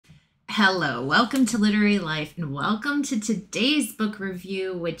Hello, welcome to Literary Life, and welcome to today's book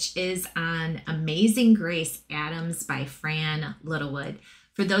review, which is on Amazing Grace Adams by Fran Littlewood.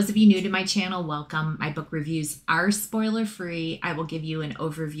 For those of you new to my channel, welcome. My book reviews are spoiler-free. I will give you an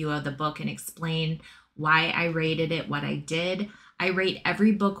overview of the book and explain why I rated it, what I did. I rate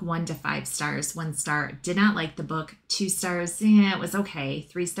every book 1 to 5 stars. 1 star, did not like the book. 2 stars, it was okay.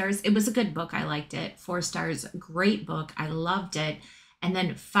 3 stars, it was a good book. I liked it. 4 stars, great book. I loved it. And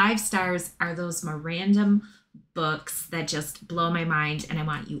then 5 stars are those more random books that just blow my mind, and I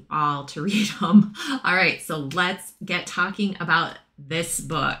want you all to read them. All right, so let's get talking about this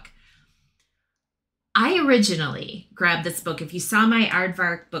book. I originally grabbed this book. If you saw my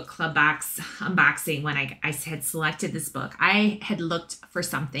Aardvark Book Club box unboxing when I had selected this book, I had looked for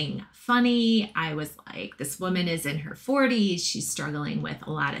something funny. I was like, this woman is in her 40s. She's struggling with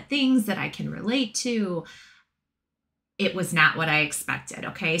a lot of things that I can relate to. It was not what I expected,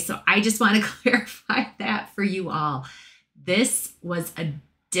 okay? So I just want to clarify that for you all. This was a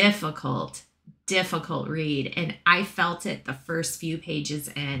difficult read, and I felt it the first few pages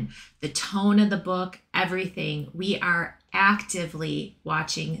in. The tone of the book, everything. We are actively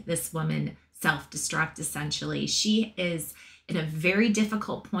watching this woman self-destruct, essentially. She is in a very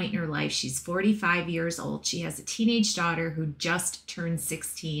difficult point in her life. She's 45 years old. She has a teenage daughter who just turned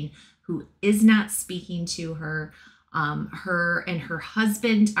 16, who is not speaking to her. Her and her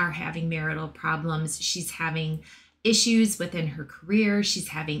husband are having marital problems. She's having issues within her career. She's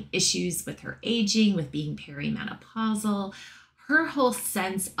having issues with her aging, with being perimenopausal. Her whole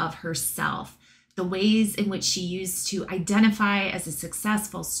sense of herself, the ways in which she used to identify as a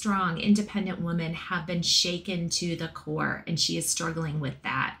successful, strong, independent woman have been shaken to the core, and she is struggling with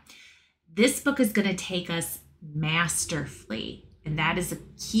that. This book is going to take us masterfully, and that is a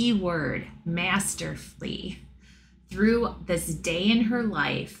key word, masterfully, through this day in her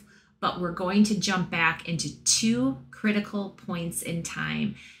life, but we're going to jump back into 2 critical points in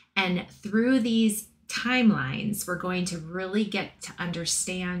time. And through these timelines, we're going to really get to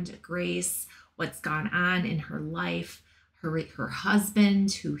understand Grace, what's gone on in her life, her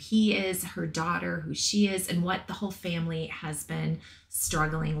husband, who he is, her daughter, who she is, and what the whole family has been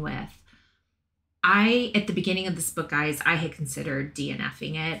struggling with. At the beginning of this book, guys, I had considered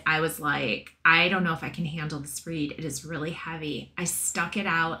DNFing it. I was like, I don't know if I can handle this read. It is really heavy. I stuck it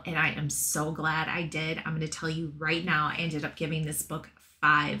out, and I am so glad I did. I'm going to tell you right now, I ended up giving this book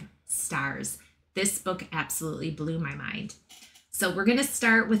 5 stars. This book absolutely blew my mind. So we're going to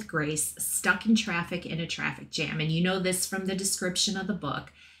start with Grace stuck in traffic in a traffic jam. And you know this from the description of the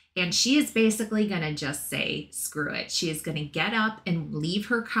book. And she is basically going to just say, screw it. She is going to get up and leave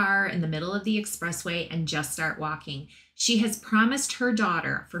her car in the middle of the expressway and just start walking. She has promised her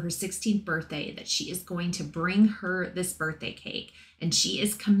daughter for her 16th birthday that she is going to bring her this birthday cake. And she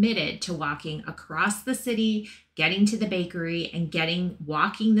is committed to walking across the city, getting to the bakery, and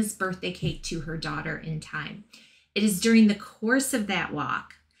walking this birthday cake to her daughter in time. It is during the course of that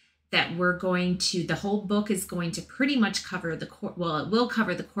walk that the whole book is going to pretty much cover it will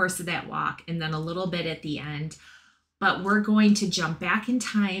cover the course of that walk and then a little bit at the end. But we're going to jump back in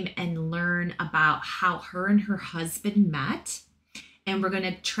time and learn about how her and her husband met. And we're going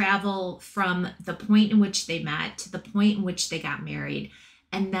to travel from the point in which they met to the point in which they got married.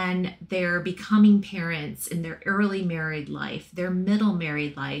 And then they're becoming parents in their early married life, their middle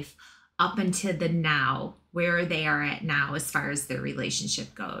married life, up until the now, where they are at now as far as their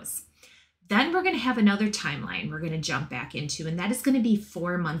relationship goes. Then we're going to have another timeline we're going to jump back into, and that is going to be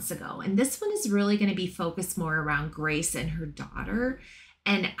 4 months ago. And this one is really going to be focused more around Grace and her daughter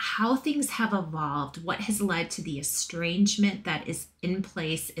and how things have evolved, what has led to the estrangement that is in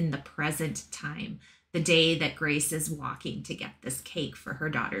place in the present time, the day that Grace is walking to get this cake for her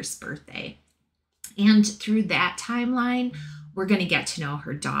daughter's birthday. And through that timeline, we're going to get to know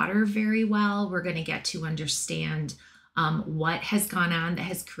her daughter very well. We're going to get to understand what has gone on that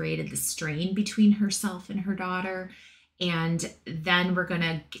has created the strain between herself and her daughter. And then we're going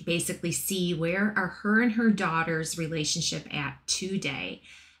to basically see where are her and her daughter's relationship at today.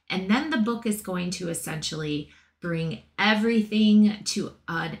 And then the book is going to essentially bring everything to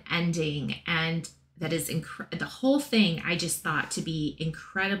an ending, and that is the whole thing I just thought to be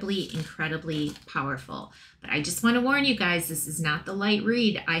incredibly powerful. But I just want to warn you guys, this is not the light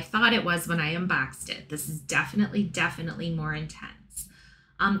read I thought it was when I unboxed it. This is definitely more intense.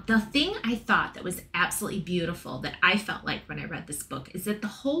 The thing I thought that was absolutely beautiful that I felt like when I read this book is that the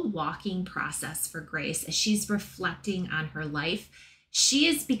whole walking process for Grace, as she's reflecting on her life, she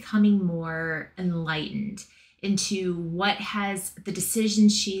is becoming more enlightened. into what has the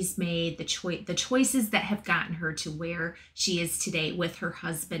decisions she's made, the choices that have gotten her to where she is today with her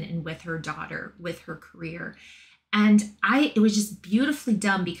husband and with her daughter, with her career. And it was just beautifully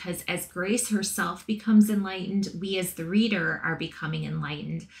done, because as Grace herself becomes enlightened, we as the reader are becoming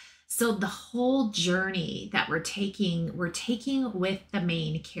enlightened. So the whole journey that we're taking with the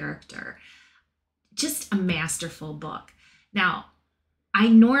main character. Just a masterful book. Now, I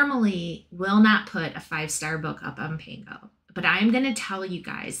normally will not put a 5-star book up on Pango, but I'm going to tell you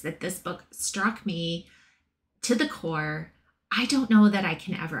guys that this book struck me to the core. I don't know that I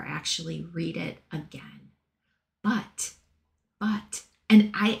can ever actually read it again, but,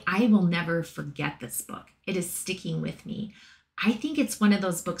 and I will never forget this book. It is sticking with me. I think it's one of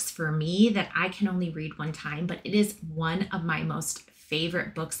those books for me that I can only read one time, but it is one of my most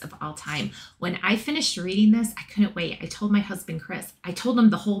favorite books of all time. When I finished reading this, I couldn't wait. I told my husband, Chris, I told him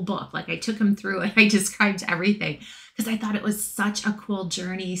the whole book. Like, I took him through it. I described everything because I thought it was such a cool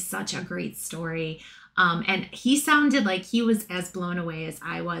journey, such a great story. And he sounded like he was as blown away as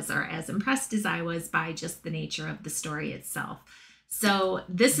I was, or as impressed as I was by just the nature of the story itself. So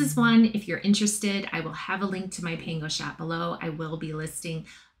this is one, if you're interested, I will have a link to my Pango shop below. I will be listing.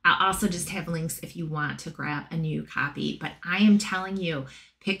 I'll also just have links if you want to grab a new copy. But I am telling you,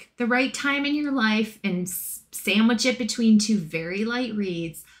 pick the right time in your life and sandwich it between 2 very light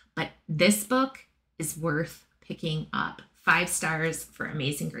reads. But this book is worth picking up. 5 stars for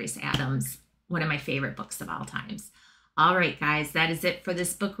Amazing Grace Adams, one of my favorite books of all times. All right, guys, that is it for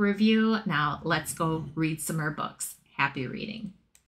this book review. Now let's go read some more books. Happy reading.